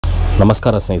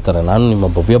ನಮಸ್ಕಾರ ಸ್ನೇಹಿತರೆ, ನಾನು ನಿಮ್ಮ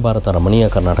ಭವ್ಯ ಭಾರತ ರಮಣೀಯ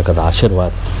ಕರ್ನಾಟಕದ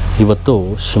ಆಶೀರ್ವಾದ್. ಇವತ್ತು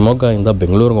ಶಿವಮೊಗ್ಗದಿಂದ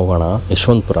ಬೆಂಗಳೂರಿಗೆ ಹೋಗೋಣ.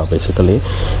 Yeshwanthpur basically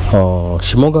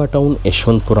Shivamogga town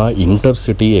Yeshwanthpur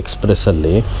intercity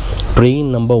ಎಕ್ಸ್ಪ್ರೆಸ್ಸಲ್ಲಿ train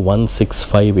number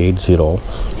 16580.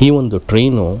 ಈ ಒಂದು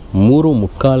ಟ್ರೈನು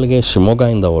 3:45ಗೆ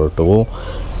ಶಿವಮೊಗ್ಗದಿಂದ ಹೊರಟು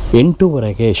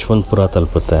 8:00 ಯಶವಂತಪುರ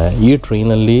ತಲುಪುತ್ತೆ. ಈ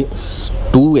ಟ್ರೈನಲ್ಲಿ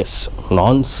 2S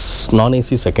ನಾನ್ AC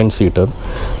second seater,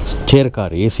 chair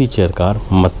car, AC chair car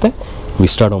ಮತ್ತು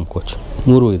ವಿಸ್ಟಾಡೋಮ್ ಕೋಚ್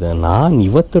 3 ಇದೆ. ನಾನು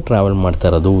ಇವತ್ತು ಟ್ರಾವೆಲ್ ಮಾಡ್ತಾ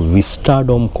ಇರೋದು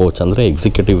ವಿಸ್ಟಾಡೋಮ್ ಕೋಚ್, ಅಂದರೆ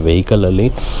ಎಕ್ಸಿಕ್ಯೂಟಿವ್ ವೆಹಿಕಲಲ್ಲಿ.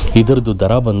 ಇದರದ್ದು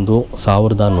ದರ ಬಂದು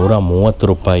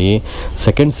 ₹1130.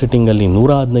 ಸೆಕೆಂಡ್ ಸಿಟ್ಟಿಂಗಲ್ಲಿ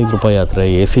 ₹115 ಆದರೆ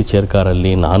AC ಚೇರ್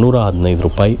ಕಾರಲ್ಲಿ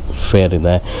 ₹415 ಫೇರ್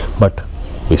ಇದೆ. But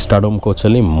Vistadome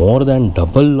ಕೋಚಲ್ಲಿ more than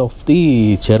double of the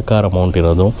chair car amount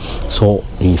ಇರೋದು. ಸೊ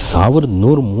ಈ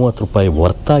 ₹1130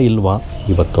 ವರ್ತಾ ಇಲ್ವಾ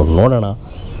ಇವತ್ತು ನೋಡೋಣ.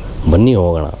 ಬನ್ನಿ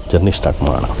ಹೋಗೋಣ, ಜರ್ನಿ ಸ್ಟಾರ್ಟ್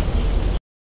ಮಾಡೋಣ.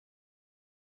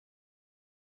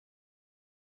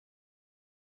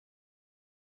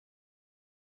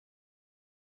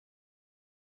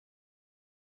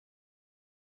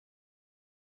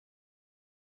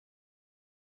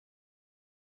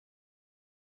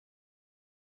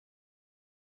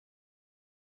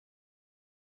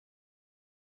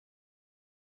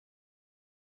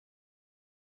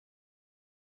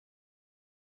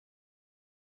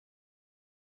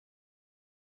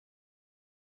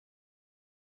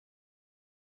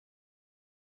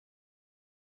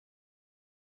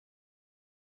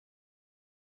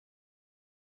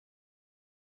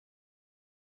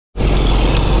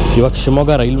 ಇವಾಗ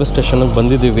ಶಿವಮೊಗ್ಗ ರೈಲ್ವೆ ಸ್ಟೇಷನ್ಗೆ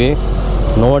ಬಂದಿದ್ದೀವಿ.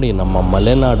 ನೋಡಿ ನಮ್ಮ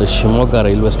ಮಲೆನಾಡು ಶಿವಮೊಗ್ಗ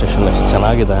ರೈಲ್ವೆ ಸ್ಟೇಷನ್ ಎಷ್ಟು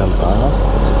ಚೆನ್ನಾಗಿದೆ ಅಂತ.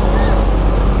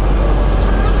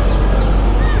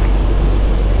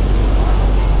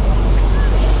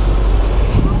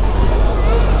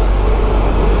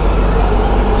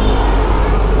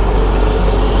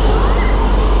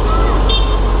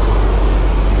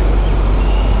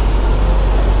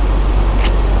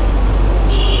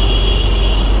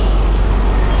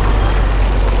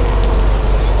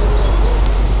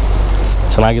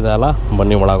 ಚೆನ್ನಾಗಿದೆ ಅಲ್ಲ?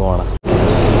 ಬನ್ನಿ ಒಳಗೋಣ.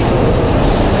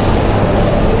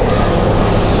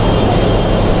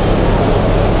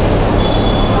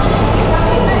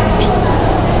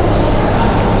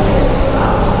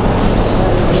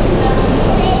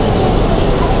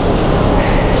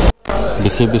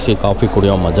 ಬಿಸಿ ಬಿಸಿ ಕಾಫಿ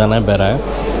ಕುಡಿಯೋ ಮಜಾನೇ ಬೇರೆ.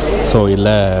 ಸೊ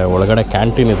ಇಲ್ಲೇ ಒಳಗಡೆ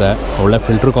ಕ್ಯಾಂಟೀನ್ ಇದೆ, ಒಳ್ಳೆ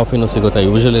ಫಿಲ್ಟ್ರ್ ಕಾಫಿನೂ ಸಿಗುತ್ತೆ.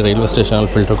 ಯೂಶ್ವಲಿ ರೈಲ್ವೆ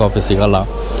ಸ್ಟೇಷನಲ್ಲಿ ಫಿಲ್ಟ್ರ್ ಕಾಫಿ ಸಿಗೋಲ್ಲ,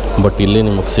 ಬಟ್ ಇಲ್ಲಿ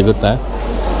ನಿಮಗೆ ಸಿಗುತ್ತೆ.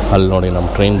 ಅಲ್ಲಿ ನೋಡಿ ನಮ್ಮ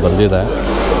ಟ್ರೈನ್ ಬಂದಿದೆ.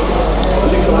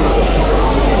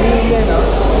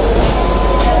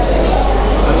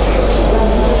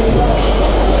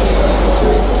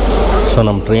 ಸೊ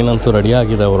ನಮ್ಮ ಟ್ರೈನ್ ಅಂತೂ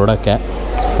ರೆಡಿಯಾಗಿದೆ, ಹೊರಡೋಕ್ಕೆ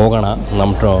ಹೋಗೋಣ.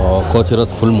 ನಮ್ಮ ಕೋಚ್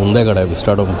ಇರೋದು ಫುಲ್ ಮುಂದೆಗಡೆ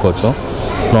ವಿಸ್ಟಾಡೋಮ್ ಕೋಚು.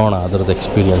 ನೋಡೋಣ ಅದ್ರದ್ದು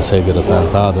ಎಕ್ಸ್ಪೀರಿಯನ್ಸ್ ಹೇಗಿರುತ್ತೆ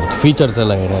ಅಂತ, ಅದ್ರದ್ದು ಫೀಚರ್ಸ್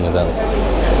ಎಲ್ಲ ಏನೇನಿದೆ ಅಂತ.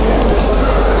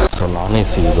 ಸೊ ನಾನ್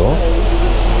AC ಇದು.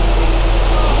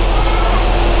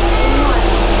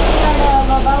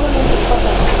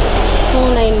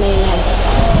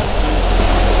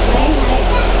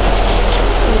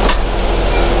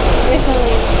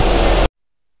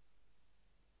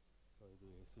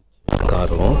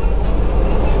 ಕಾರು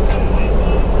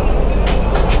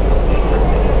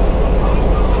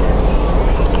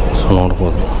ಸೊ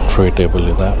ನೋಡ್ಬೋದು, ಟ್ರೇ ಟೇಬಲ್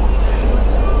ಇದೆ,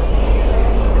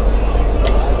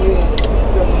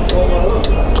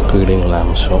 ರೀಡಿಂಗ್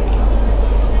ಲ್ಯಾಂಪ್ಸು,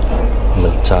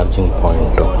 ಆಮೇಲೆ ಚಾರ್ಜಿಂಗ್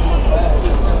ಪಾಯಿಂಟು,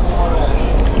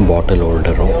 ಬಾಟಲ್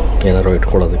ಹೋಲ್ಡರು, ಏನಾರು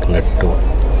ಇಟ್ಕೊಳ್ಳೋದಕ್ಕೆ ನೆಟ್ಟು,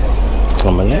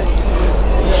 ಆಮೇಲೆ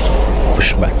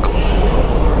ಪುಷ್ ಬ್ಯಾಕ್.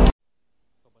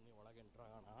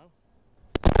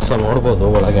 ಸೊ ನೋಡ್ಬೋದು,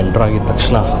 ಒಳಗೆ ಎಂಟ್ರಾಗಿದ್ದ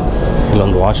ತಕ್ಷಣ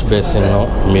ಇಲ್ಲೊಂದು ವಾಶ್ ಬೇಸಿನ್ನು,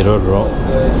 ಮಿರರು,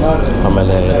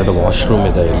 ಆಮೇಲೆ 2 ವಾಶ್ರೂಮ್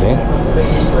ಇದೆ ಇಲ್ಲಿ.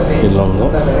 ಇಲ್ಲೊಂದು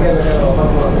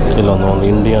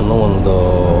ಇಂಡಿಯನ್ನು, ಒಂದು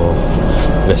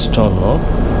ವೆಸ್ಟರ್ನು.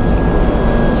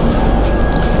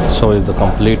 ಸೊ ಇದು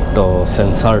ಕಂಪ್ಲೀಟ್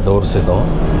ಸೆನ್ಸಾರ್ ಡೋರ್ಸ್ ಇದು.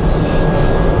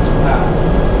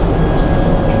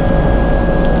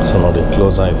 ಸೊ ನೋಡಿ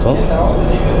ಕ್ಲೋಸ್ ಆಯಿತು,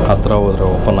 ಹತ್ತಿರ ಹೋದರೆ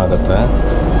ಓಪನ್ ಆಗುತ್ತೆ.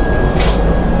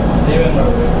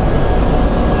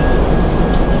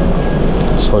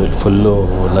 ಸೊ ಇಲ್ಲಿ ಫುಲ್ಲು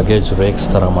ಲಗೇಜ್ ರೇಕ್ಸ್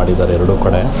ಥರ ಮಾಡಿದ್ದಾರೆ 2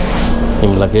 ಕಡೆ.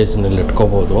 ನಿಮ್ಮ ಲಗೇಜ್ನಲ್ಲಿ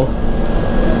ಇಟ್ಕೋಬೋದು.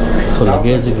 ಸೊ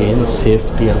ಲಗೇಜ್ಗೆ ಏನು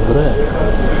ಸೇಫ್ಟಿ ಅಂದರೆ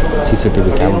CCTV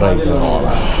ಕ್ಯಾಮ್ರಾ ಇದೆ ನೋಡೋಣ.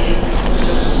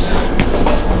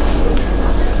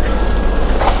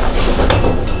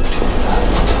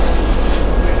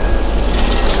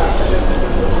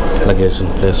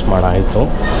 ಲಗೇಜನ್ನು place ಮಾಡಾಯಿತು.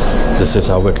 This is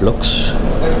how it looks.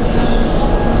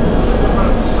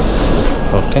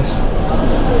 Okay,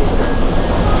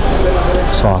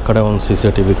 so ಆ ಕಡೆ ಒಂದು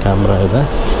CCTV ಕ್ಯಾಮ್ರಾ ಇದೆ,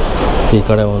 ಈ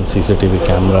ಕಡೆ ಒಂದು CCTV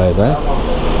ಕ್ಯಾಮ್ರಾ ಇದೆ.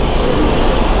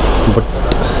 ಬಟ್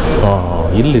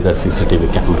ಇಲ್ಲಿದೆ CCTV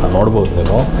ಕ್ಯಾಮ್ರಾ, ನೋಡ್ಬೋದು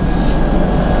ನೀವು.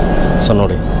 ಸೊ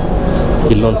ನೋಡಿ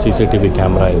ಇಲ್ಲೊಂದು CCTV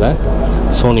ಕ್ಯಾಮ್ರಾ ಇದೆ.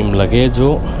 ಸೊ ನಿಮ್ಮ ಲಗೇಜು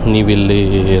ನೀವಿಲ್ಲಿ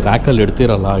ರ್ಯಾಕಲ್ಲಿ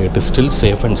ಇಡ್ತೀರಲ್ಲ, it is still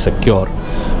safe and secure.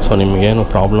 So ನಿಮಗೇನು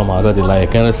ಪ್ರಾಬ್ಲಮ್ ಆಗೋದಿಲ್ಲ,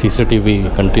 ಯಾಕೆಂದರೆ CCTV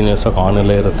ಕಂಟಿನ್ಯೂಸ್ ಆಗಿ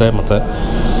ಆನಲ್ಲೇ ಇರುತ್ತೆ ಮತ್ತು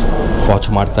ವಾಚ್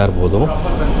ಮಾಡ್ತಾ ಇರ್ಬೋದು.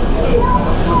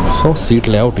 ಸೊ ಸೀಟ್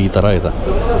ಲೇಔಟ್ ಈ ಥರ ಇದೆ.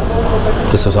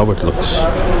 This is how it looks.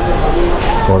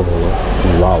 ನೋಡ್ಬೋದು.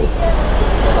 ವಾವ್.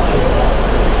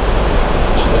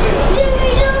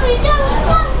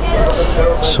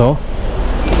 ಸೊ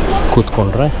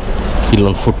ಕೂತ್ಕೊಂಡ್ರೆ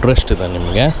ಇಲ್ಲೊಂದು ಫುಟ್ ರೆಸ್ಟ್ ಇದೆ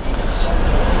ನಿಮಗೆ.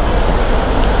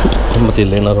 ಮತ್ತು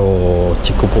ಇಲ್ಲೇನಾದ್ರು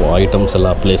ಚಿಕ್ಕ ಐಟಮ್ಸ್ ಎಲ್ಲ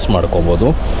ಪ್ಲೇಸ್ ಮಾಡ್ಕೋಬೋದು.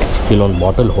 ಇಲ್ಲೊಂದು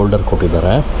ಬಾಟಲ್ ಹೋಲ್ಡರ್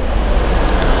ಕೊಟ್ಟಿದ್ದಾರೆ.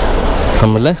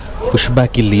 ಆಮೇಲೆ ಪುಷ್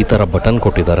ಬ್ಯಾಕ್ ಇಲ್ಲಿ ಈ ಥರ ಬಟನ್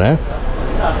ಕೊಟ್ಟಿದ್ದಾರೆ.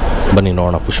 ಬನ್ನಿ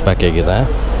ನೋಡೋಣ ಪುಷ್ ಬ್ಯಾಕ್ ಹೇಗಿದೆ.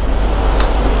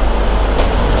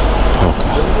 ಓಕೆ.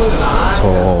 ಸೊ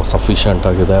ಸಫಿಷಿಯೆಂಟ್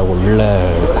ಆಗಿದೆ. ಒಳ್ಳೆ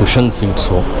ಕುಷನ್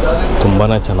ಸೀಟ್ಸು ತುಂಬಾ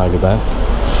ಚೆನ್ನಾಗಿದೆ.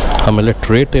 ಆಮೇಲೆ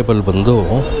ಟ್ರೇ ಟೇಬಲ್ ಬಂದು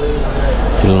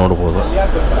ಇಲ್ಲಿ ನೋಡ್ಬೋದು.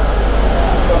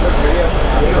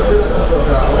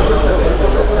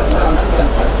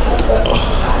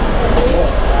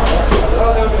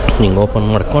 ಹಿಂಗೆ ಓಪನ್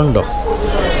ಮಾಡಿಕೊಂಡು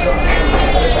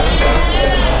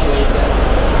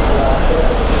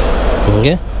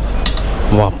ಹಿಂಗೆ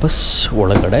ವಾಪಸ್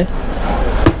ಒಳಗಡೆ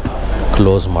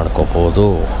ಕ್ಲೋಸ್ ಮಾಡ್ಕೋಬೋದು.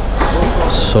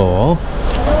 ಸೊ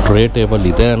ಟ್ರೇ ಟೇಬಲ್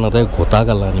ಇದೆ ಅನ್ನೋದೇ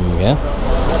ಗೊತ್ತಾಗಲ್ಲ ನಿಮಗೆ,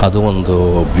 ಅದು ಒಂದು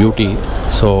ಬ್ಯೂಟಿ.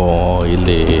 ಸೊ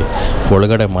ಇಲ್ಲಿ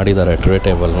ಒಳಗಡೆ ಮಾಡಿದ್ದಾರೆ ಟ್ರೇ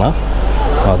ಟೇಬಲ್ನ,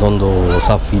 ಅದೊಂದು ಹೊಸ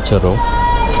ಫೀಚರು.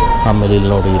 ಆಮೇಲೆ ಇಲ್ಲಿ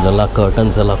ನೋಡಿ, ಇಲ್ಲೆಲ್ಲ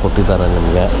ಕರ್ಟನ್ಸ್ ಎಲ್ಲ ಕೊಟ್ಟಿದ್ದಾರೆ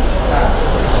ನಿಮಗೆ,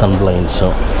 ಸನ್ ಬ್ಲೈಂಡ್ಸು.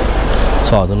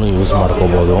 ಸೊ ಅದನ್ನು ಯೂಸ್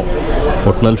ಮಾಡ್ಕೋಬೋದು.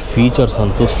 ಒಟ್ನಲ್ಲಿ ಫೀಚರ್ಸ್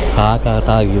ಅಂತೂ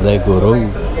ಸಾಕಾಗಿದೆ ಗುರು.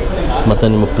 ಮತ್ತು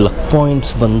ನಿಮ್ಮ ಪ್ಲಗ್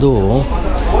ಪಾಯಿಂಟ್ಸ್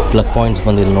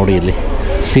ಬಂದು ಇಲ್ಲಿ ನೋಡಿ, ಇಲ್ಲಿ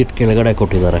ಸೀಟ್ ಕೆಳಗಡೆ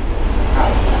ಕೊಟ್ಟಿದ್ದಾರೆ.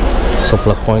 ಸೊ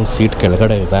ಪ್ಲಗ್ ಪಾಯಿಂಟ್ ಸೀಟ್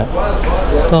ಕೆಳಗಡೆ ಇದೆ.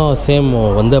 ಸೇಮ್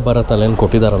ಒಂದೇ ಭಾರತಲ್ಲಿ ಏನು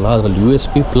ಕೊಟ್ಟಿದ್ದಾರಲ್ಲ, ಅದರಲ್ಲಿ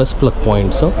USB ಪ್ಲಸ್ ಪ್ಲಗ್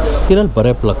ಪಾಯಿಂಟ್ಸು, ಇದರಲ್ಲಿ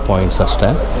ಬರೇ ಪ್ಲಗ್ ಪಾಯಿಂಟ್ಸ್ ಅಷ್ಟೇ.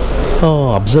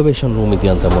 ಅಬ್ಸರ್ವೇಷನ್ ರೂಮ್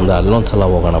ಇದೆಯಂತೆ ಮುಂದೆ, ಅಲ್ಲೊಂದು ಸಲ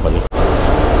ಹೋಗೋಣ ಬನ್ನಿ.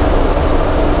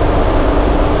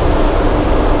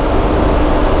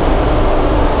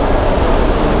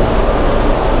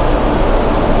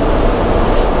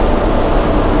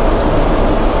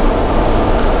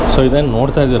 ಸೊ ಇದೇನು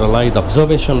ನೋಡ್ತಾ ಇದ್ದೀರಲ್ಲ, ಇದು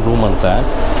ಅಬ್ಸರ್ವೇಷನ್ ರೂಮ್ ಅಂತೆ.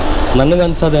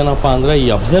 ನನಗನ್ಸೋದೇನಪ್ಪ ಅಂದರೆ, ಈ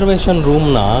ಅಬ್ಸರ್ವೇಷನ್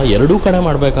ರೂಮ್ನ ಎರಡೂ ಕಡೆ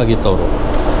ಮಾಡಬೇಕಾಗಿತ್ತು ಅವರು.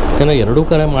 ಯಾಕೆಂದರೆ ಎರಡೂ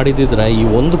ಕಡೆ ಮಾಡಿದ್ದಿದ್ರೆ ಈ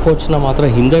ಒಂದು ಕೋಚ್ನ ಮಾತ್ರ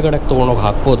ಹಿಂದೆಗಡೆಗೆ ತೊಗೊಂಡೋಗಿ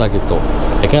ಹಾಕ್ಬೋದಾಗಿತ್ತು.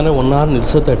 ಯಾಕೆಂದರೆ 1 hour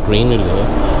ನಿಲ್ಲಿಸುತ್ತೆ ಟ್ರೈನಲ್ಲಿ.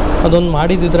 ಅದೊಂದು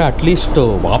ಮಾಡಿದ್ದಿದ್ರೆ ಅಟ್ಲೀಸ್ಟ್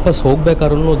ವಾಪಸ್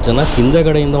ಹೋಗ್ಬೇಕಾದ್ರೂ ಜನಕ್ಕೆ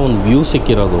ಹಿಂದೆಗಡೆಯಿಂದ ಒಂದು ವ್ಯೂ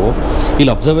ಸಿಕ್ಕಿರೋದು.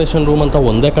 ಇಲ್ಲಿ ಅಬ್ಸರ್ವೇಷನ್ ರೂಮ್ ಅಂತ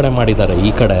ಒಂದೇ ಕಡೆ ಮಾಡಿದ್ದಾರೆ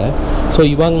ಈ ಕಡೆ. ಸೊ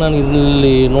ಇವಾಗ ನಾನು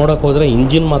ಇಲ್ಲಿ ನೋಡೋಕೆ ಹೋದರೆ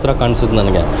ಇಂಜಿನ್ ಮಾತ್ರ ಕಾಣಿಸುತ್ತೆ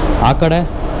ನನಗೆ. ಆ ಕಡೆ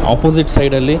ಆಪೋಸಿಟ್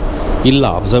ಸೈಡಲ್ಲಿ ಇಲ್ಲ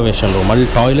ಅಬ್ಸರ್ವೇಷನ್ ರೂಮ್, ಅಲ್ಲಿ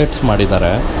ಟಾಯ್ಲೆಟ್ಸ್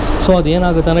ಮಾಡಿದ್ದಾರೆ. ಸೊ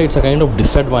ಅದೇನಾಗುತ್ತೆ ಅಂದರೆ it's a kind of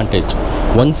disadvantage.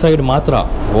 ಒಂದು ಸೈಡ್ ಮಾತ್ರ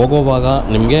ಹೋಗೋವಾಗ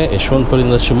ನಿಮಗೆ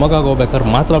ಯಶವಂತಪುರದಿಂದ ಶಿವಮೊಗ್ಗಗೆ ಹೋಗ್ಬೇಕಾದ್ರೆ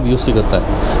ಮಾತ್ರ ವ್ಯೂ ಸಿಗುತ್ತೆ.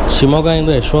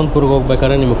 ಶಿವಮೊಗ್ಗದಿಂದ ಯಶವಂತಪುರ್ಗೆ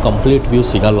ಹೋಗ್ಬೇಕಾದ್ರೆ ನಿಮಗೆ ಕಂಪ್ಲೀಟ್ ವ್ಯೂ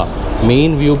ಸಿಗಲ್ಲ.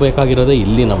 ಮೇಯ್ನ್ ವ್ಯೂ ಬೇಕಾಗಿರೋದೇ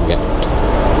ಇಲ್ಲಿ ನಮಗೆ.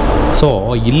 ಸೊ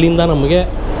ಇಲ್ಲಿಂದ ನಮಗೆ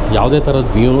ಯಾವುದೇ ಥರದ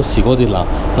ವ್ಯೂನೂ ಸಿಗೋದಿಲ್ಲ.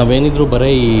 ನಾವೇನಿದ್ರು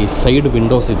ಬರೀ ಈ ಸೈಡ್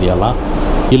ವಿಂಡೋಸ್ ಇದೆಯಲ್ಲ,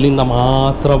 ಇಲ್ಲಿಂದ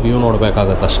ಮಾತ್ರ ವ್ಯೂ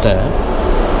ನೋಡಬೇಕಾಗತ್ತೆ ಅಷ್ಟೇ.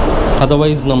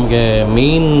 ಅದರ್ವೈಸ್ ನಮಗೆ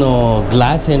ಮೇಯ್ನ್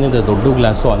ಗ್ಲಾಸ್ ಏನಿದೆ, ದೊಡ್ಡ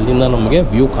ಗ್ಲಾಸು, ಅಲ್ಲಿಂದ ನಮಗೆ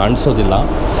ವ್ಯೂ ಕಾಣಿಸೋದಿಲ್ಲ.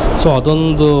 ಸೊ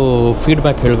ಅದೊಂದು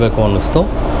ಫೀಡ್ಬ್ಯಾಕ್ ಹೇಳಬೇಕು ಅನ್ನಿಸ್ತು.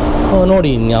 ನೋಡಿ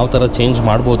ಇನ್ಯಾವ ಥರ ಚೇಂಜ್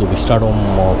ಮಾಡ್ಬೋದು ವಿಸ್ಟಾಡೋಮ್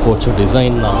ಕೋಚ್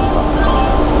ಡಿಸೈನ್ನ ಅಂತ.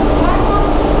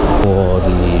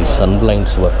 ಅದು ಈ ಸನ್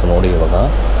ಬ್ಲೈಂಡ್ಸ್ ವರ್ಕ್ ನೋಡಿ, ಇವಾಗ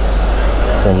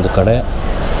ಒಂದು ಕಡೆ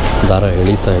ದಾರ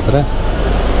ಎಳೀತಾ ಇದ್ದರೆ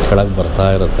ಕೆಳಗೆ ಬರ್ತಾ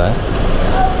ಇರುತ್ತೆ.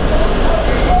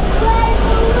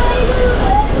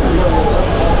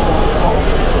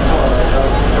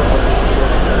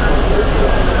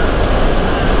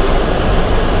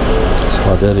 ಸೊ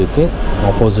ಅದೇ ರೀತಿ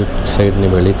ಆಪೋಸಿಟ್ ಸೈಡ್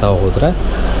ನೀವು ಎಳೀತಾ ಹೋದರೆ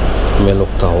ಮೇಲೆ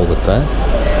ಹೋಗ್ತಾ ಹೋಗುತ್ತೆ,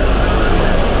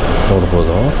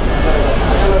 ನೋಡ್ಬೋದು.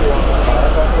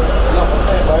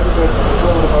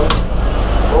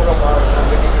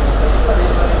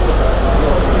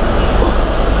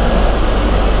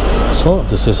 So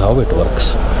this is how it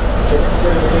works.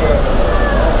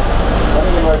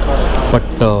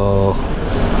 But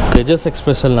Tejas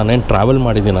ಎಕ್ಸ್ಪ್ರೆಸ್ಸಲ್ಲಿ ನಾನೇನು travel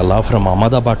ಮಾಡಿದ್ದೀನಲ್ಲ from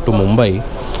Ahmedabad to Mumbai,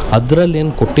 ಅದರಲ್ಲಿ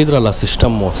ಏನು ಕೊಟ್ಟಿದ್ರಲ್ಲ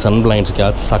ಸಿಸ್ಟಮ್ಮು ಸನ್ ಬ್ಲೈಂಡ್ಸ್ಗೆ,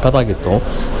 ಅದು ಸಖತ್ತಾಗಿತ್ತು.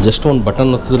 ಜಸ್ಟ್ ಒಂದು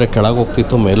ಬಟನ್ ಒತ್ತಿದ್ರೆ ಕೆಳಗೆ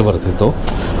ಹೋಗ್ತಿತ್ತು, ಮೇಲೆ ಬರ್ತಿತ್ತು.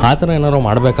 ಆ ಥರ ಏನಾದ್ರು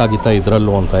ಮಾಡಬೇಕಾಗಿತ್ತ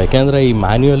ಇದರಲ್ಲೂ ಅಂತ. ಯಾಕೆಂದರೆ ಈ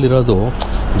ಮ್ಯಾನ್ಯುಯಲ್ ಇರೋದು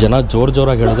ಜನ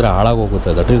ಜೋರಾಗಿ ಹೇಳಿದ್ರೆ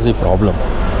ಹಾಳಾಗೋಗುತ್ತೆ. That is the problem.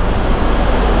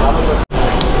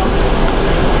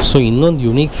 So ಇನ್ನೊಂದು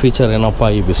ಯುನೀಕ್ ಫೀಚರ್ ಏನಪ್ಪ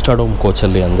ಈ ವಿಸ್ಟಾಡೋಮ್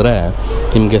ಕೋಚಲ್ಲಿ ಅಂದರೆ,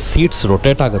 ನಿಮಗೆ ಸೀಟ್ಸ್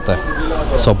ರೊಟೇಟ್ ಆಗುತ್ತೆ.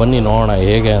 ಸೊ ಬನ್ನಿ ನೋಡೋಣ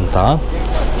ಹೇಗೆ ಅಂತ.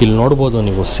 ಇಲ್ಲಿ ನೋಡ್ಬೋದು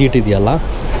ನೀವು, ಸೀಟ್ ಇದೆಯಲ್ಲ,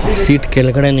 ಸೀಟ್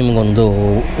ಕೆಳಗಡೆ ನಿಮಗೊಂದು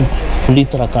ಹುಳಿ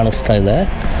ಥರ ಕಾಣಿಸ್ತಾ ಇದೆ.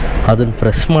 ಅದನ್ನು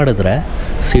ಪ್ರೆಸ್ ಮಾಡಿದ್ರೆ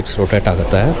ಸೀಟ್ಸ್ ರೊಟೇಟ್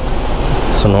ಆಗುತ್ತೆ.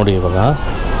 ಸೊ ನೋಡಿ ಇವಾಗ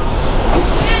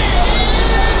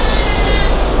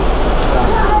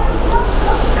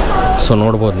ಸೊ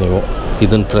ನೋಡ್ಬೋದು ನೀವು,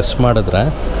 ಇದನ್ನು ಪ್ರೆಸ್ ಮಾಡಿದ್ರೆ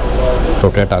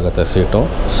ರೊಟೇಟ್ ಆಗುತ್ತೆ ಸೀಟು.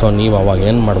 ಸೊ ನೀವು ಅವಾಗ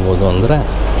ಏನು ಮಾಡ್ಬೋದು ಅಂದರೆ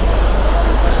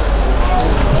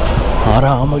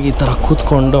ಆರಾಮಾಗಿ ಈ ಥರ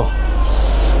ಕೂತ್ಕೊಂಡು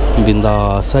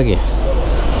ಬಿಂದಾಸಾಗಿ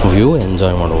ವ್ಯೂ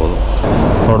ಎಂಜಾಯ್ ಮಾಡ್ಬೋದು.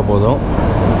 ನೋಡ್ಬೋದು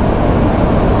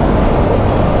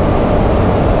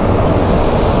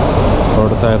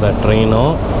ಹೊರಡ್ತಾ ಇದೆ ಟ್ರೈನು.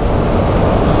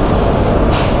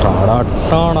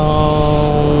 ಟಾಡಾಟಾಡ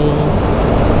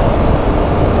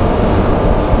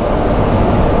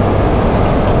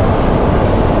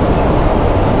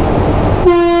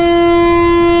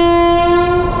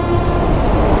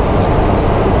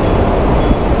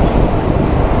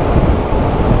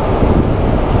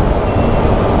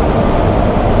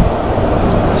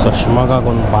ಸೊ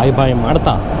ಶಿವಮೊಗ್ಗಗೊಂದು ಬಾಯ್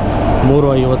ಮಾಡ್ತಾ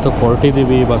 3:50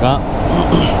 ಹೊರಟಿದ್ದೀವಿ ಇವಾಗ.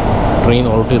 ಟ್ರೈನ್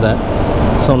ಹೊರಟಿದೆ.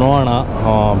 ಸೊ ನೋಡೋಣ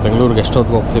ಬೆಂಗಳೂರಿಗೆ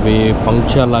ಎಷ್ಟೊತ್ತಿಗೆ ಹೋಗ್ತೀವಿ,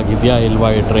 ಪಂಕ್ಚುಯಲ್ ಆಗಿದೆಯಾ ಇಲ್ವಾ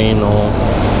ಈ ಟ್ರೈನು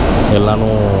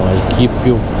ಎಲ್ಲನೂ. I keep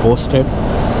you posted.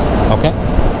 Okay.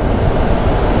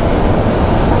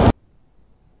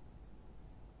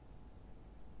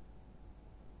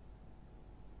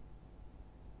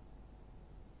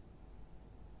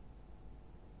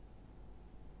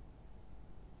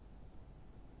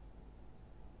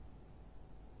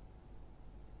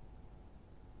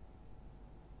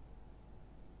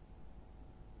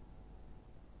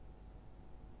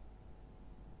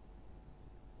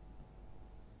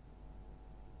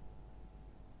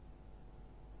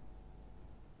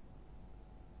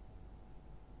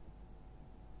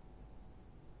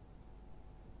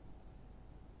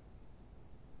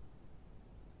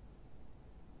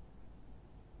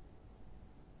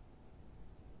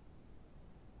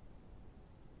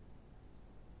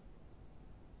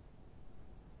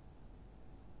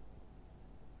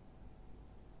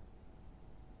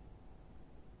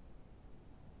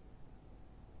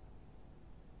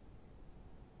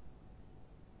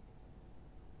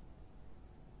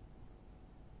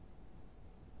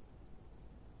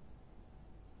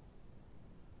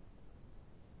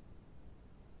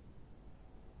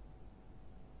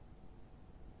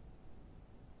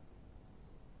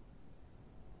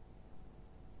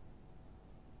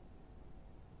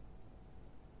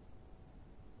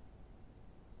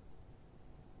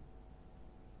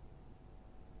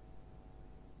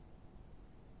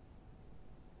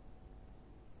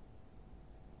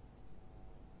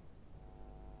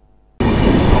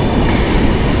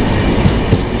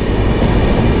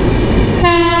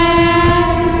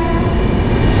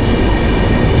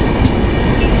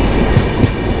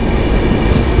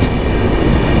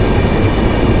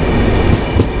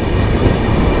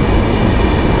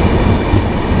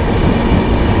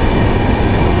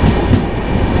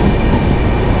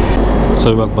 So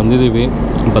ಇವಾಗ ಬಂದಿದ್ದೀವಿ,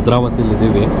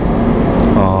 ಭದ್ರಾವತಿಲಿದ್ದೀವಿ.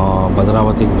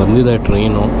 ಭದ್ರಾವತಿಗೆ ಬಂದಿದೆ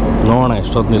ಟ್ರೈನು. ನೋಡೋಣ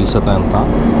ಎಷ್ಟೊತ್ತು ನಿಲ್ಲಿಸುತ್ತೆ ಅಂತ.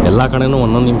 ಎಲ್ಲ ಕಡೆನೂ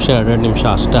 1 ನಿಮಿಷ 2 ನಿಮಿಷ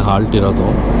ಅಷ್ಟೇ ಹಾಲ್ಟ್ ಇರೋದು.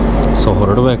 ಸೊ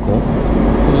ಹೊರಡಬೇಕು.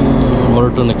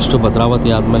 ಹೊರಟು ನೆಕ್ಸ್ಟು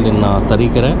ಭದ್ರಾವತಿ ಆದಮೇಲೆ ಇನ್ನು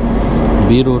ತರೀಕೆರೆ,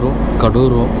 ಬೀರೂರು,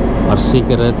 ಕಡೂರು,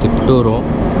 ಅರಸೀಕೆರೆ, ತಿಪಟೂರು,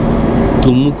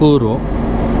 ತುಮಕೂರು,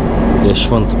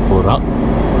 ಯಶವಂತಪುರ,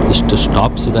 ಇಷ್ಟು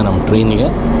ಸ್ಟಾಪ್ಸ್ ಇದೆ ನಮ್ಮ ಟ್ರೈನಿಗೆ.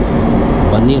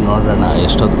 ಬನ್ನಿ ನೋಡೋಣ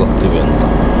ಎಷ್ಟೊತ್ತಿಗೆ ಹೋಗ್ತೀವಿ ಅಂತ.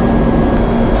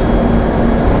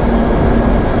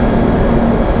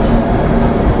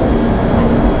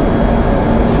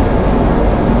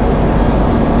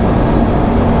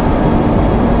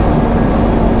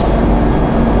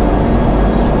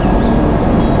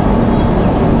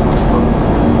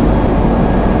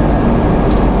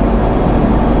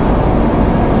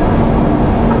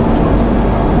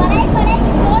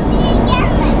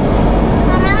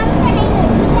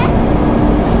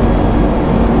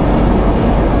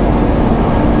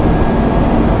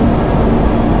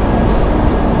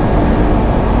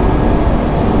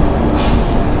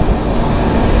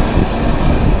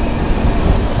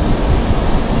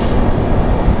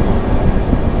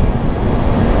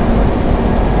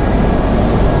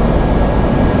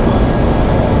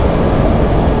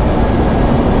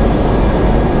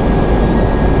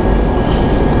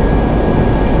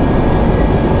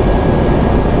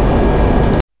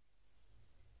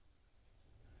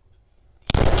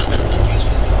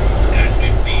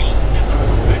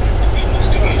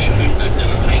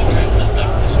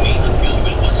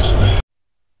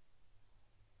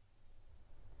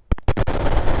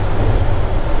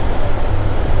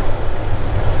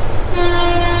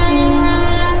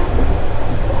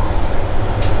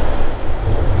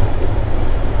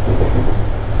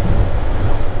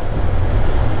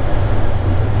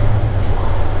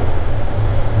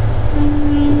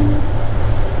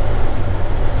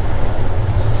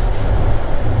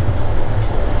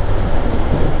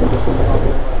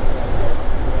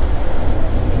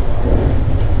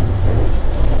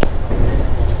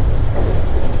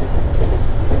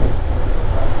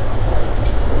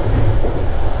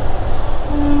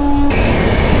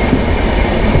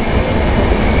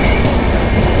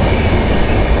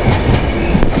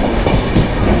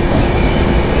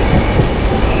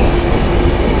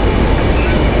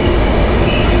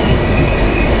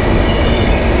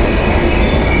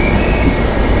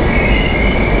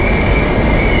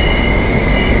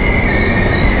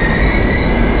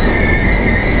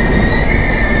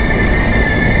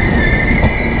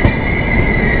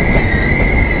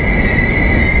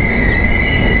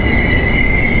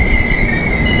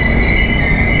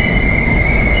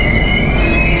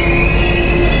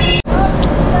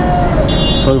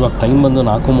 ಇವಾಗ ಟೈಮ್ ಬಂದು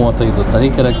 4:35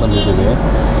 ತರೀಕೆರೆಗೆ ಬಂದಿದ್ದೀವಿ.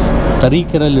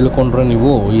 ತರೀಕೆರೆಯಲ್ಲಿ ಇಳ್ಕೊಂಡ್ರೆ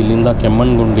ನೀವು ಇಲ್ಲಿಂದ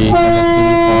ಕೆಮ್ಮಣ್ಣಗುಂಡಿ,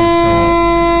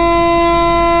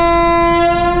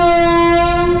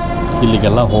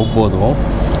 ಇಲ್ಲಿಗೆಲ್ಲ ಹೋಗ್ಬೋದು.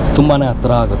 ತುಂಬಾ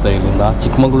ಹತ್ತಿರ ಆಗುತ್ತೆ ಇಲ್ಲಿಂದ.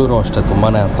 ಚಿಕ್ಕಮಗಳೂರು ಅಷ್ಟೇ ತುಂಬಾ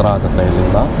ಹತ್ತಿರ ಆಗುತ್ತೆ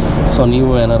ಇಲ್ಲಿಂದ. ಸೊ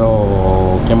ನೀವು ಏನಾರು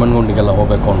ಕೆಮ್ಮಣ್ಣಗುಂಡಿಗೆಲ್ಲ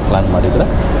ಹೋಗಬೇಕು ಅಂತ ಪ್ಲ್ಯಾನ್ ಮಾಡಿದರೆ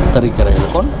ತರೀಕೆರೆ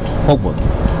ಇಳ್ಕೊಂಡು ಹೋಗ್ಬೋದು.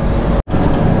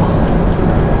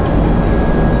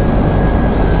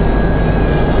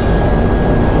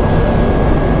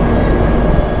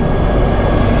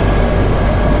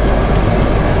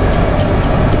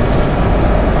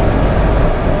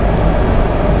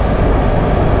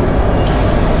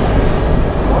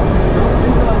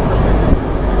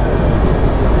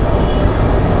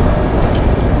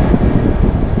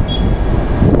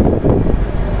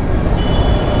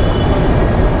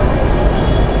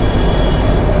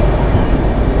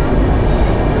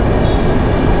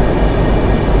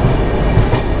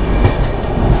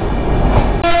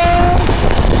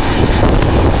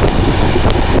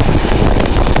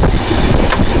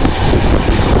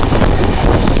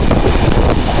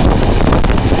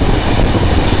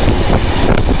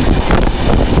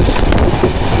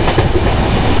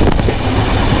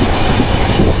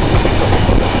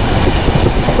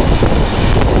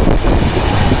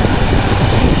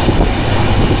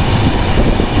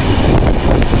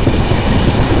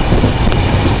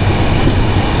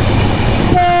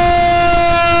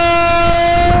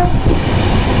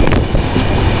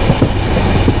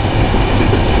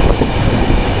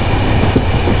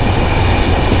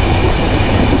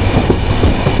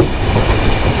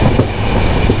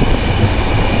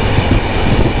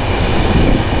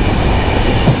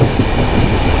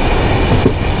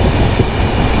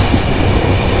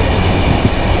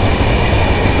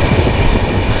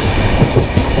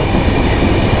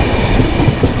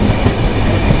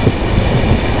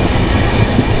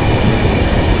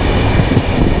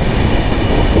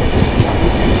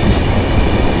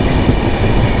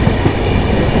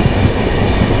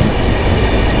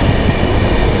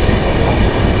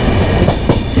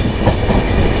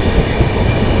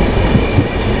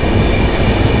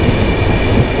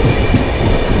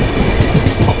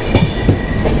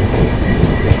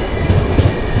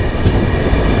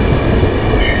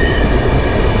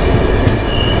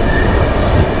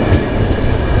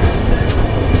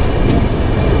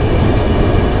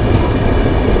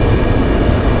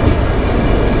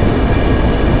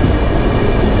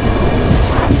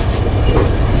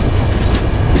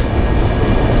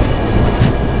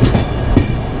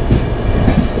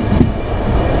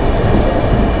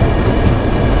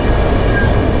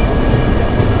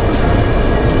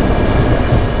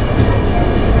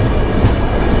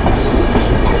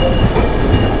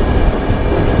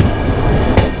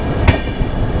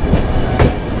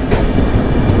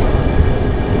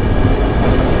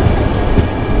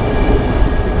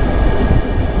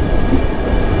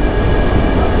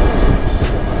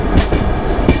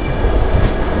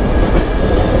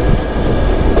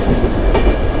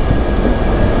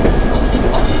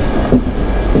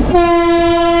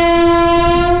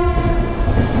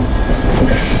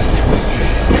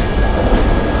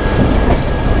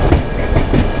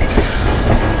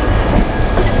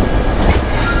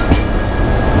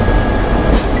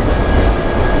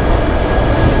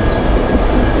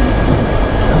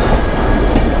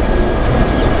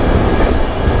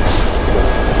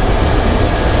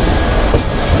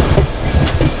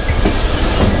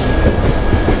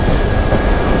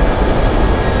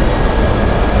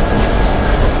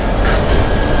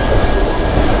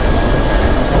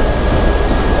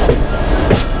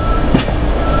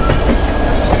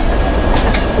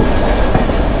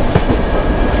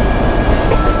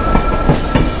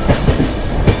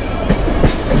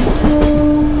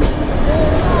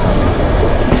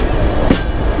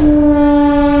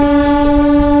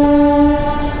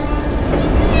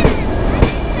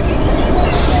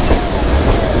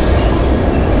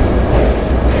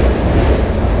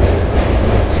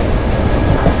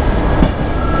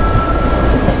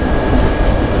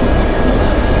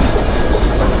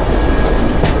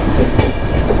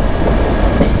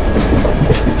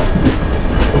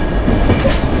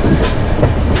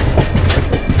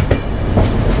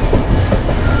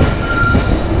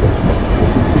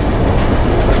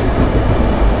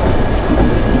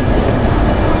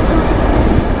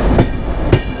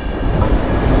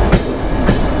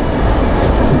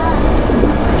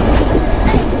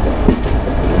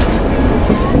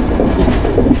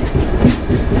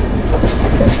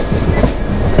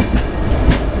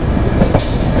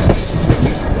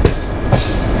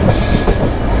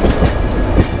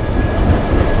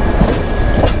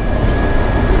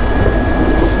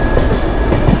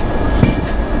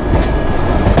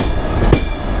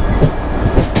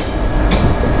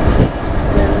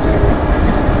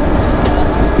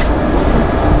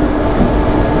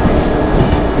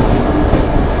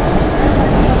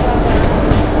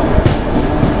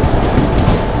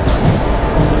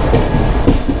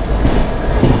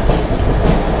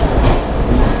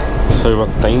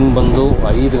 ಇವಾಗ ಟೈಮ್ ಬಂದು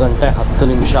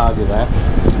 5:10 ಆಗಿದೆ.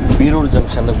 ಬೀರೂರು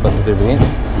ಜಂಕ್ಷನ್ಗೆ ಬಂದಿದ್ದೀವಿ.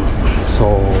 ಸೊ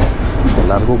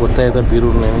ಎಲ್ಲರಿಗೂ ಗೊತ್ತೇ ಇದೆ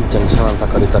ಬೀರೂರು ನೇವಿಕ್ ಜಂಕ್ಷನ್ ಅಂತ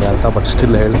ಕರೀತಾರೆ ಅಂತ, ಬಟ್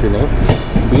ಸ್ಟಿಲ್ ಹೇಳ್ತೀನಿ.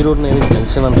 ಬೀರೂರು ನೇವಿಕ್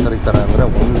ಜಂಕ್ಷನ್ ಅಂತ ಕರೀತಾರೆ ಅಂದರೆ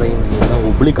ಒಂದು ಲೈನಿಂದ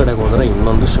ಹುಬ್ಳಿ ಕಡೆಗೆ ಹೋದರೆ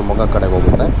ಇನ್ನೊಂದು ಶಿವಮೊಗ್ಗ ಕಡೆಗೆ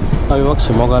ಹೋಗುತ್ತೆ. ನಾವು ಇವಾಗ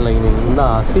ಶಿವಮೊಗ್ಗ ಲೈನಿಂದ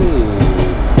ಹಾಸಿ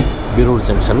ಬೀರೂರು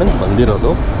ಜಂಕ್ಷನ್ನಿಗೆ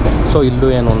ಬಂದಿರೋದು. ಸೊ ಇಲ್ಲೂ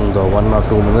ಏನೊಂದು 1 or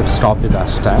 2 minutes ಸ್ಟಾಪ್ ಇದೆ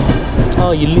ಅಷ್ಟೇ.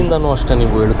 ಇಲ್ಲಿಂದನೂ ಅಷ್ಟೇ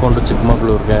ನೀವು ಇಳ್ಕೊಂಡು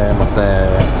ಚಿಕ್ಕಮಗಳೂರಿಗೆ ಮತ್ತು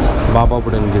ಬಾಬಾ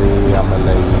ಬುಡನ್ಗಿರಿ,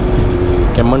 ಆಮೇಲೆ ಈ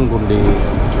ಕೆಮ್ಮಣ್ಣಗುಂಡಿ,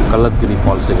 ಕಲ್ಲತ್ಗಿರಿ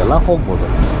ಫಾಲ್ಸಿಗೆಲ್ಲ ಹೋಗ್ಬೋದು.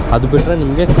 ಅದು ಬಿಟ್ಟರೆ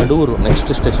ನಿಮಗೆ ಕಡೂರು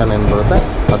ನೆಕ್ಸ್ಟ್ ಸ್ಟೇಷನ್ ಏನು ಬರುತ್ತೆ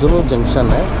ಅದೂ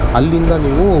ಜಂಕ್ಷನ್ನೇ. ಅಲ್ಲಿಂದ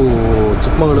ನೀವು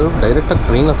ಚಿಕ್ಕಮಗಳೂರಿಗೆ ಡೈರೆಕ್ಟಾಗಿ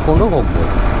ಟ್ರೈನ್ ಹತ್ಕೊಂಡು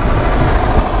ಹೋಗ್ಬೋದು.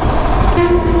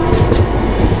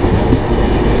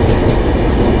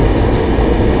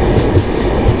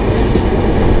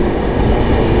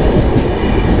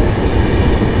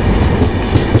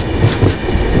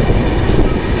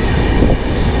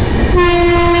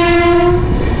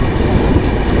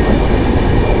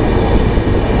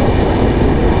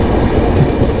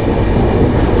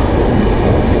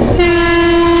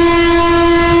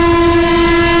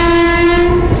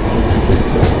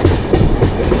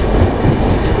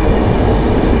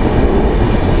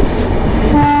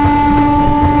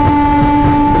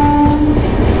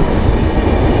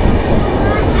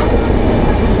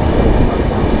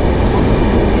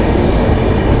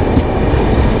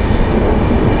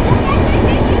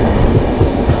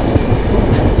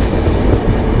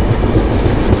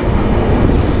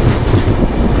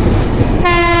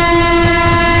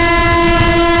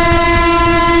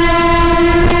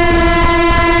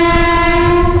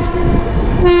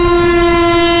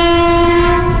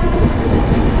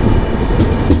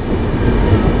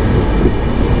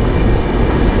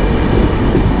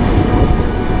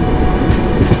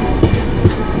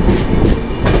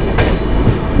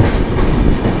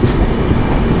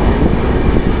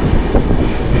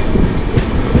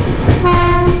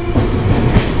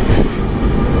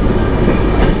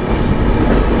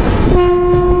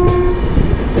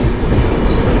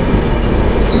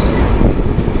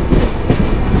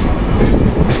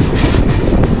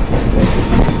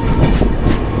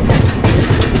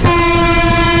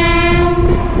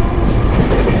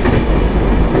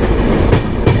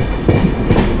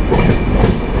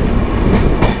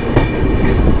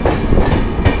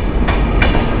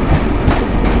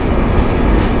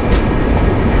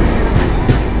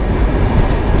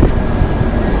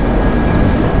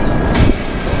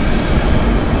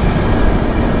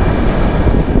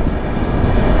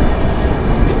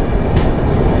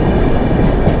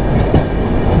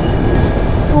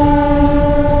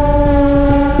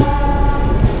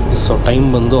 ಟೈಮ್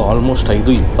ಬಂದು ಆಲ್ಮೋಸ್ಟ್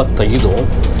 5:25.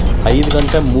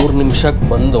 5:03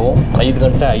 ಬಂದು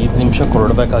 5:05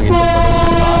 ಹೊರಡಬೇಕಾಗಿತ್ತು.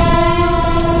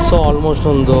 ಸೊ ಆಲ್ಮೋಸ್ಟ್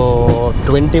ಒಂದು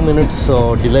 20 minutes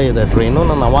ಡಿಲೇ ಇದೆ ಟ್ರೈನು.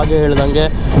 ನಾನು ಅವಾಗೇ ಹೇಳ್ದಂಗೆ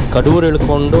Kadur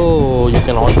ಇಳ್ಕೊಂಡು you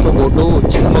can also go to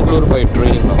Chikkamagaluru by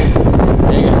train.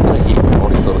 ಹೇಗೆ ಅಂದರೆ ಹೀಗೆ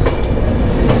ನೋಡಿ ತೋರಿಸ್ತೀನಿ.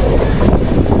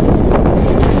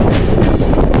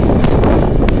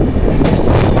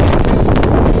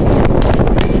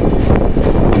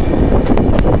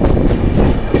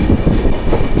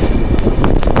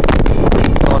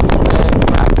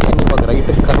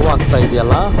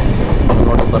 ಇದೆಯಲ್ಲ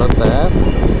ನೋಡಿ ಬರುತ್ತೆ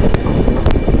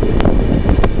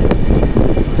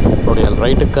ನೋಡಿ, ಅಲ್ಲಿ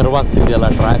ರೈಟಿಗೆ curve ಆಗ್ತಿದೆಯಲ್ಲ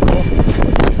track,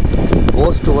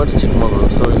 goes towards Chikkamagaluru.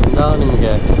 So ಇಲ್ಲಿಂದ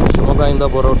ನಿಮಗೆ ಶಿವಮೊಗ್ಗದಿಂದ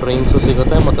ಬರೋ ಟ್ರೈನ್ಸು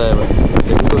ಸಿಗುತ್ತೆ, ಮತ್ತು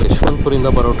ಬೆಂಗಳೂರು ಯಶವಂತಪುರಿಂದ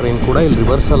ಬರೋ ಟ್ರೈನ್ ಕೂಡ ಇಲ್ಲಿ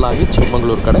ರಿವರ್ಸಲ್ ಆಗಿ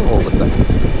ಚಿಕ್ಕಮಗಳೂರು ಕಡೆ ಹೋಗುತ್ತೆ.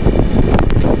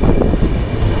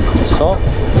 ಸೊ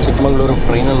ಚಿಕ್ಕಮಗಳೂರಿಗೆ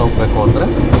ಟ್ರೈನಲ್ಲಿ ಹೋಗಬೇಕು ಅಂದರೆ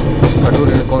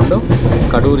Kadur ಇಳ್ಕೊಂಡು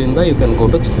ಕಡೂರಿಂದ you can go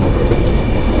to Chikkamagaluru.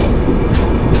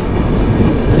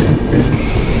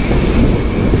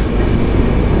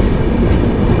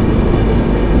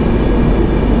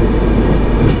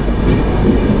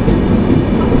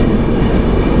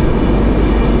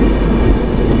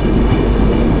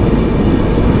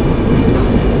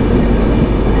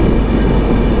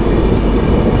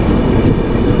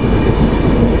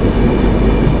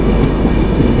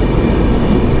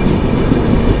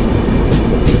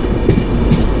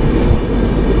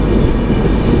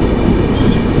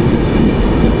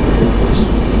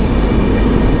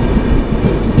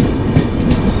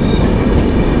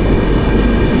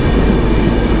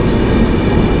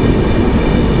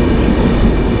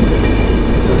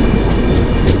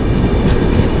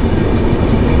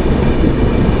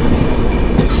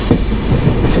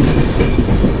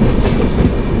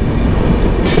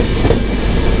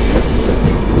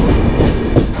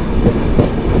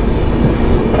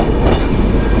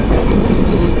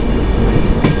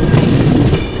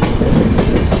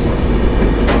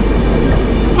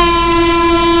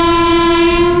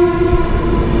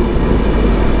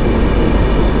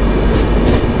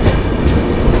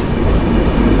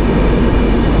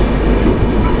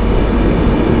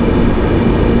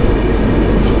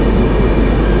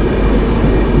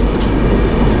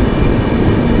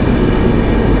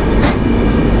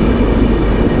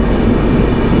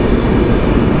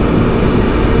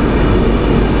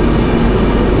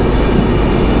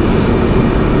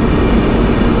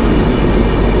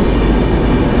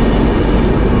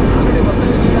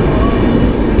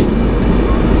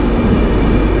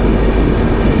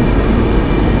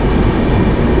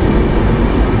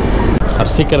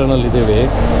 ಅರಸೀಕೆರೆನಲ್ಲಿದ್ದೀವಿ.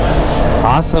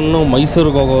 ಹಾಸನ್ನು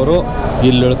ಮೈಸೂರಿಗೆ ಹೋಗೋರು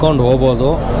ಇಲ್ಲಿ ಇಳ್ಕೊಂಡು ಹೋಗ್ಬೋದು.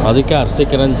 ಅದಕ್ಕೆ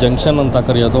ಅರಸೀಕೆರೆ ಜಂಕ್ಷನ್ ಅಂತ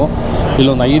ಕರೆಯೋದು.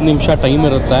 ಇಲ್ಲೊಂದು 5 ನಿಮಿಷ ಟೈಮ್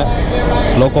ಇರುತ್ತೆ.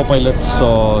 ಲೋಕೋ ಪೈಲಟ್ಸ್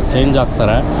ಚೇಂಜ್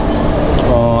ಆಗ್ತಾರೆ.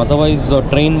 ಅದರ್ವೈಸ್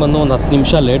ಟ್ರೈನ್ ಬಂದು ಒಂದು 10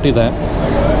 ನಿಮಿಷ ಲೇಟ್ ಇದೆ.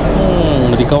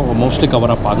 ಅದಕ್ಕೆ ಮೋಸ್ಟ್ಲಿ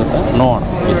ಕವರ್ ಅಪ್ ಆಗುತ್ತೆ. ನೋಡೋಣ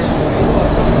ಪ್ಲೀಸ್.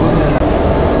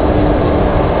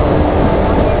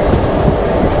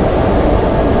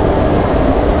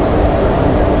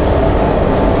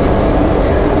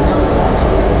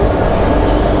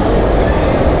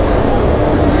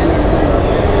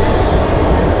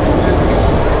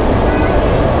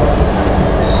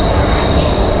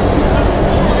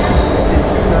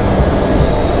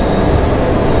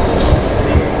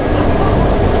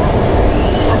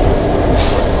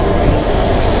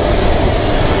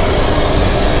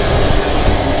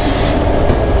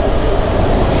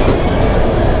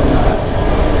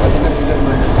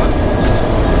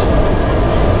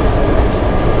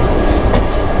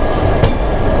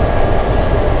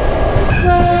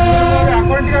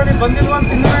 ಬಂದಿಲ್ವಾ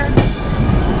ಅಂತ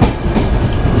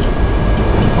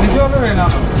ನಿಜವಾಗ್ಲೂ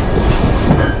ನಾನು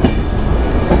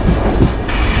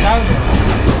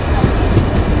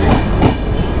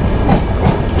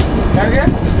ಯಾರಿಗೆ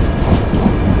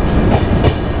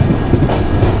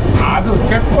ಅದು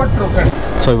ಚೆಕ್ ಕೊಟ್ಟರು.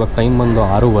 ಸೊ ಇವಾಗ ಟೈಮ್ ಬಂದು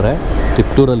 6:30.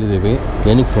 ತಿಪ್ಟೂರಲ್ಲಿದ್ದೀವಿ.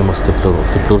 ಏನಕ್ಕೆ ಫೇಮಸ್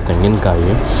ತಿಪ್ಟೂರು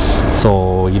ತೆಂಗಿನಕಾಯಿ. ಸೊ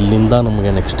ಇಲ್ಲಿಂದ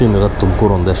ನಮಗೆ ನೆಕ್ಸ್ಟ್ ಇನ್ನಿರೋದು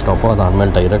ತುಮಕೂರು ಒಂದೇ ಸ್ಟಾಪು.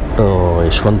 ಅದಾದಮೇಲೆ ಡೈರೆಕ್ಟ್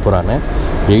ಯಶವಂತಪುರನೇ.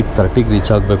 8:30ಗೆ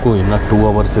ರೀಚ್ ಆಗಬೇಕು. ಇನ್ನು 2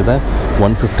 ಅವರ್ಸ್ ಇದೆ.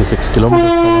 156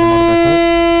 ಕಿಲೋಮೀಟರ್ಸ್ ಕವರ್ ಮಾಡಬೇಕು.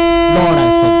 ನೋಡೋಣ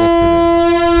ಎಷ್ಟೊತ್ತು ಹೋಗ್ತೀವಿ.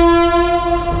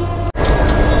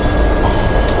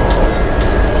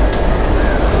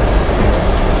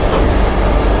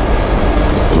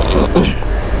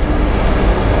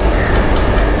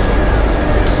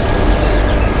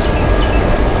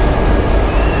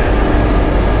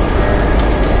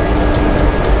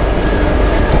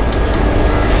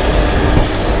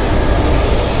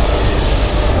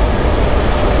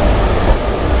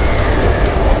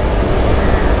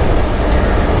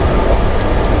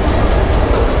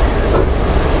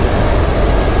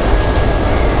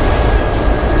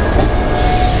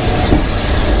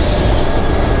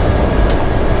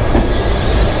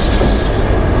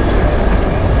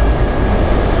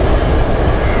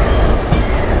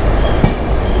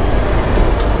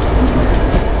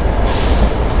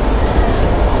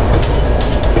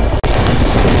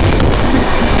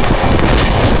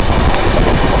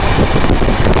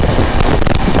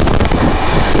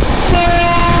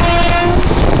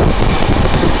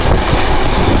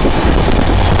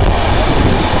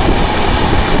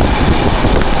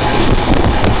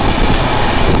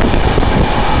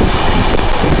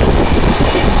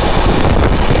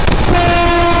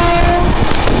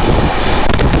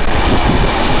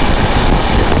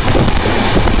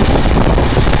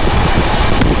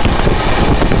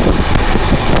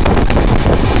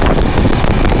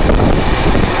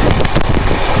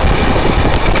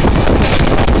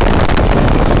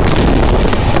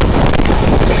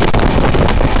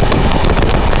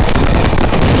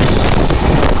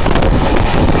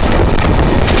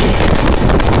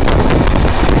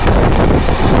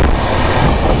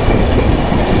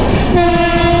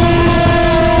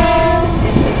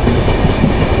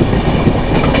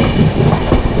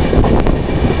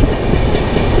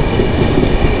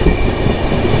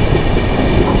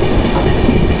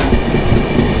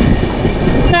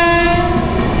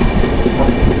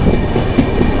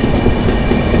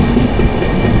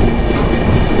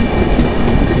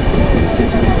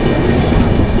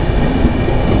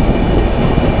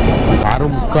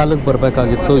 ಕಾಲಿಗೆ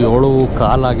ಬರಬೇಕಾಗಿತ್ತು.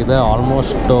 7:15 ಆಗಿದೆ.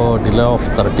 Almost delay of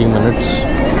 30 minutes.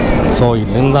 So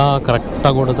ಇಲ್ಲಿಂದ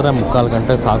ಕರೆಕ್ಟಾಗಿ ಹೊಡಿದ್ರೆ 3/4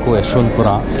 ಗಂಟೆ ಸಾಕು ಯಶವಂತಪುರ.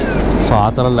 ಸೊ ಆ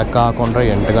ಥರ ಲೆಕ್ಕ ಹಾಕ್ಕೊಂಡ್ರೆ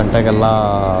 8 ಗಂಟೆಗೆಲ್ಲ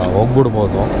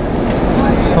ಹೋಗ್ಬಿಡ್ಬೋದು.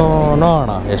 ಸೊ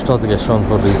ನೋಡೋಣ ಎಷ್ಟೊತ್ತಿಗೆ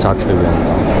ಯಶವಂತಪುರ ರೀಚ್ ಆಗ್ತೀವಿ ಅಂತ.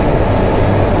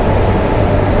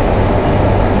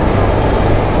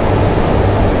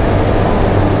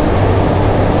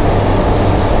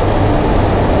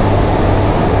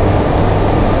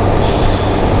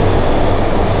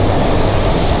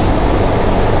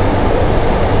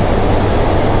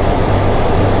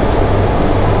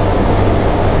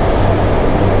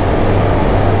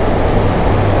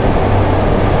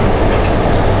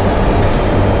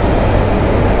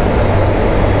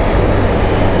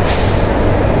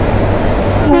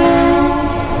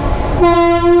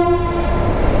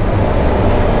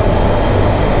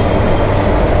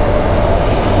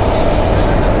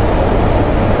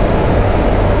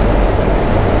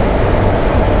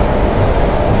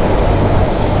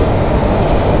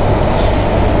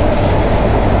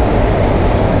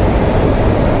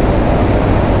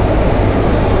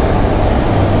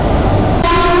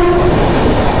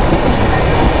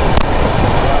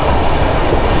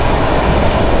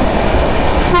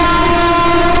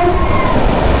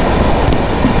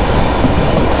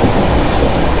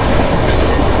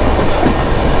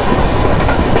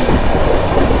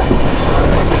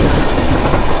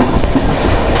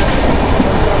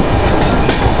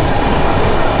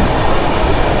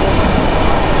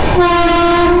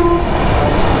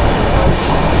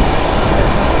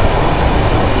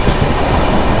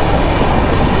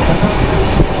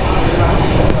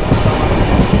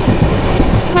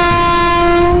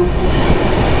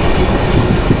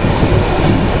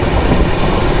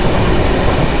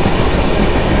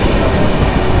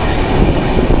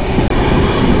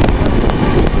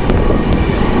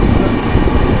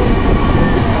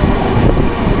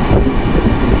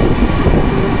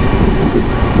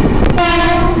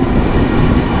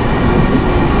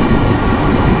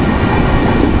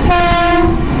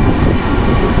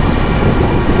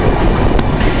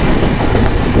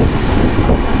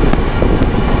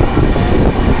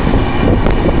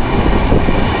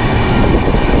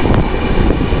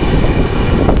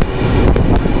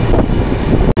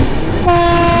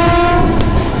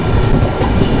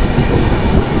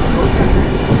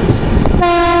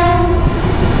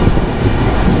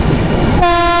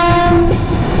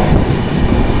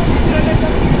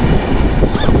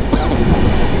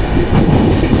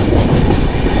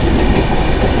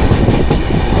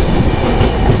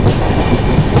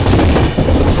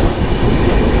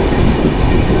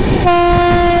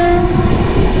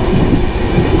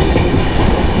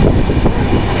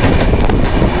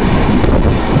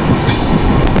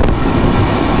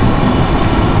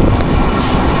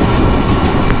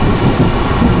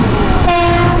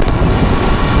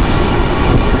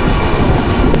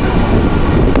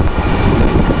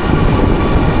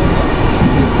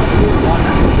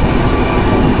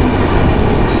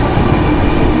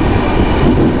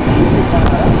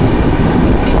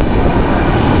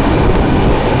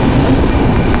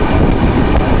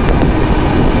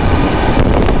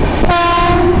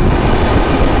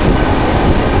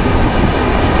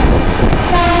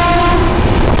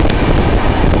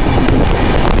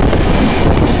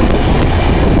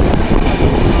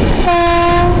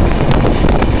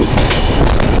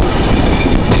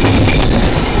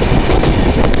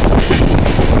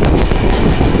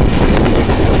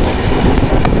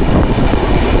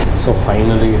 So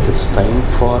finally it is time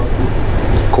for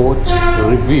coach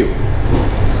review.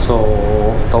 So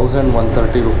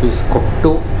 1130 rupees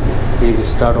ಕೊಟ್ಟು ಈ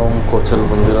ವಿಸ್ಟಾಡೋಮ್ ಕೋಚಲ್ಲಿ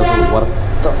ಬಂದಿರೋದು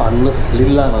ವರ್ತ್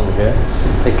ಅನ್ನಿಸ್ಲಿಲ್ಲ ನನಗೆ.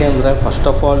 ಏಕೆಂದರೆ ಫಸ್ಟ್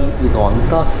ಆಫ್ ಆಲ್ ಇದು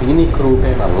ಅಂಥ ಸೀನಿಕ್ ರೂಟ್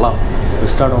ಏನಲ್ಲ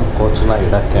ವಿಸ್ಟಾಡೋಮ್ ಕೋಚನ್ನ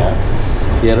ಇಡೋಕ್ಕೆ.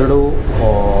 ಎರಡು,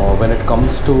 when it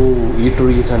comes to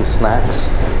ಈಟರೀಸ್ and snacks,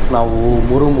 ನಾವು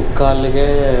 3:45ಗೆ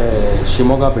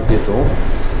ಶಿವಮೊಗ್ಗ ಬಿಟ್ಟಿದ್ದು.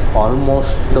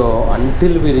 Almost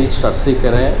until we reach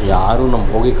Arsikere ಯಾರೂ ನಮ್ಮ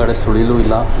ಹೋಗಿ ಕಡೆ ಸುಳಿಲೂ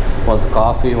ಇಲ್ಲ, ಒಂದು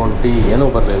ಕಾಫಿ ಒಂದು ಟೀ ಏನೂ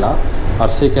ಬರಲಿಲ್ಲ.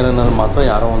 ಅರಸೀಕೆರೆನಲ್ಲಿ ಮಾತ್ರ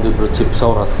ಯಾರೋ ಒಂದಿಬ್ಬರು ಚಿಪ್ಸ್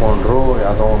ಅವ್ರು ಹತ್ಕೊಂಡ್ರು,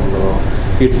 ಯಾವುದೋ ಒಂದು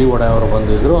ಇಡ್ಲಿ ವಡೆ ಅವರು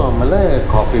ಬಂದಿದ್ದರು, ಆಮೇಲೆ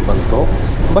ಕಾಫಿ ಬಂತು.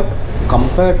 But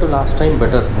compared to last time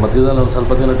better. ಮಧ್ಯದಲ್ಲಿ ಒಂದು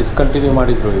ಸ್ವಲ್ಪ ದಿನ ಡಿಸ್ಕಂಟಿನ್ಯೂ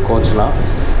ಮಾಡಿದರು ಈ ಕೋಚ್ನ.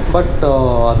 ಬಟ್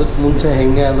ಅದಕ್ಕೆ ಮುಂಚೆ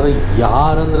ಹೇಗೆ ಅಂದರೆ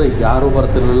ಯಾರೂ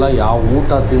ಬರ್ತಿರಲಿಲ್ಲ, ಯಾವ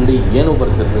ಊಟ ತಿಂಡಿ ಏನೂ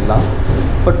ಬರ್ತಿರಲಿಲ್ಲ.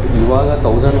 ಬಟ್ ಇವಾಗ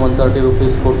 1130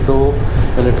 ರೂಪೀಸ್ ಕೊಟ್ಟು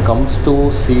when it comes to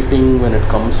seating, when it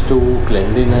comes to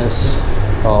cleanliness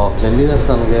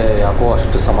ನನಗೆ ಯಾಕೋ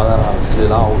ಅಷ್ಟು ಸಮಾಧಾನ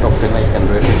ಅನ್ನಿಸ್ಲಿಲ್ಲ. Out of 10 I can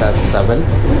rate it as 7.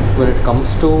 When it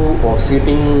comes to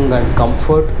seating and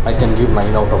comfort I can give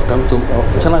 9 out of 10.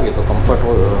 ಚೆನ್ನಾಗಿತ್ತು, comfort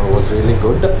was really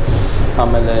good.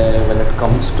 ಆಮೇಲೆ when it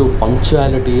comes to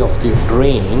punctuality of the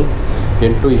train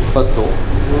 8:20,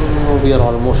 we are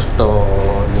almost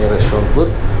near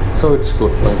Yeshwantpur. So it's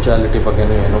good. Punctuality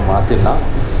ಬಗ್ಗೆನೂ ಏನೂ ಮಾತಿಲ್ಲ.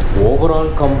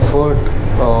 Overall comfort,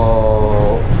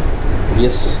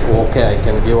 yes, okay, I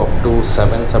can give up to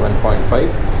 7.5.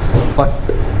 But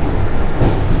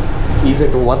is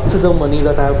it worth the money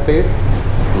that I have paid?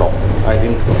 No, I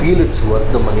didn't feel it's worth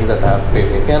the money that I have paid.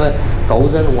 ಯಾಕೆಂದರೆ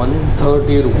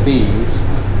 1130 rupees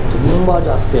ತುಂಬ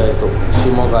ಜಾಸ್ತಿ ಆಯಿತು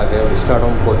ಶಿವಮೊಗ್ಗಗೆ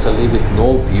Vistadome ಕೋಚಲ್ಲಿ with no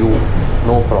view,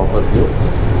 no proper view.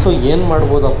 So ಏನು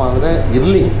ಮಾಡ್ಬೋದಪ್ಪ ಅಂದರೆ,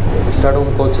 ಇರಲಿ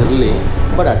Vistadome coach ಇರಲಿ,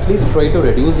 but at least try to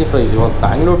reduce the price. ಇವಾಗ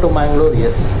Bangalore to Mangalore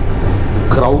S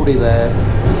crowd ಇದೆ,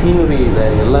 ಸೀನರಿ ಇದೆ,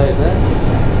 ಎಲ್ಲ ಇದೆ,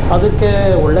 ಅದಕ್ಕೆ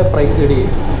ಒಳ್ಳೆ ಪ್ರೈಸ್ ಇಡಿ.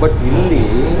 ಬಟ್ ಇಲ್ಲಿ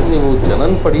ನೀವು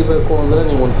ಜನನ ಪಡಿಬೇಕು ಅಂದರೆ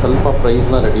ನೀವು ಒಂದು ಸ್ವಲ್ಪ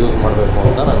ಪ್ರೈಸ್ನ ರೆಡ್ಯೂಸ್ ಮಾಡಬೇಕು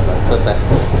ಅಂತ ನನಗೆ ಅನಿಸುತ್ತೆ.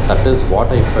 That is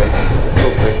what I file. So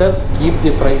better keep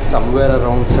the price somewhere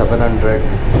around 700,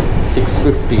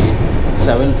 650,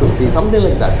 750, something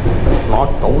like that.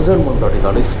 Not 1130.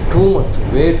 That is too much,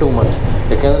 way too much.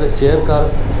 ಯಾಕೆಂದರೆ ಚೇರ್ ಕಾರ್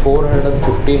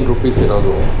 415 ರೂಪೀಸ್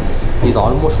ಇರೋದು, ಇದು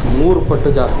ಆಲ್ಮೋಸ್ಟ್ 3 ಪಟ್ಟು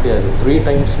ಜಾಸ್ತಿ ಆಯಿತು, 3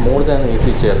 times more than AC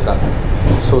chair car.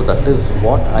 So that is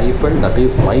what I felt, that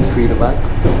is my feedback.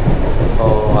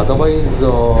 Otherwise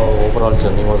overall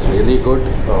journey was really good.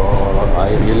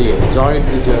 I really enjoyed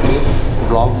the journey.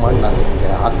 Vlog ಮಾಡಿ ನಾನು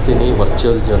ನಿಮಗೆ ಹಾಕ್ತೀನಿ,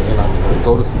 virtual journey ನಾನು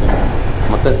ತೋರಿಸ್ತೀನಿ.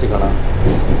 ಮತ್ತೆ ಸಿಗೋಣ.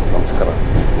 ನಮಸ್ಕಾರ.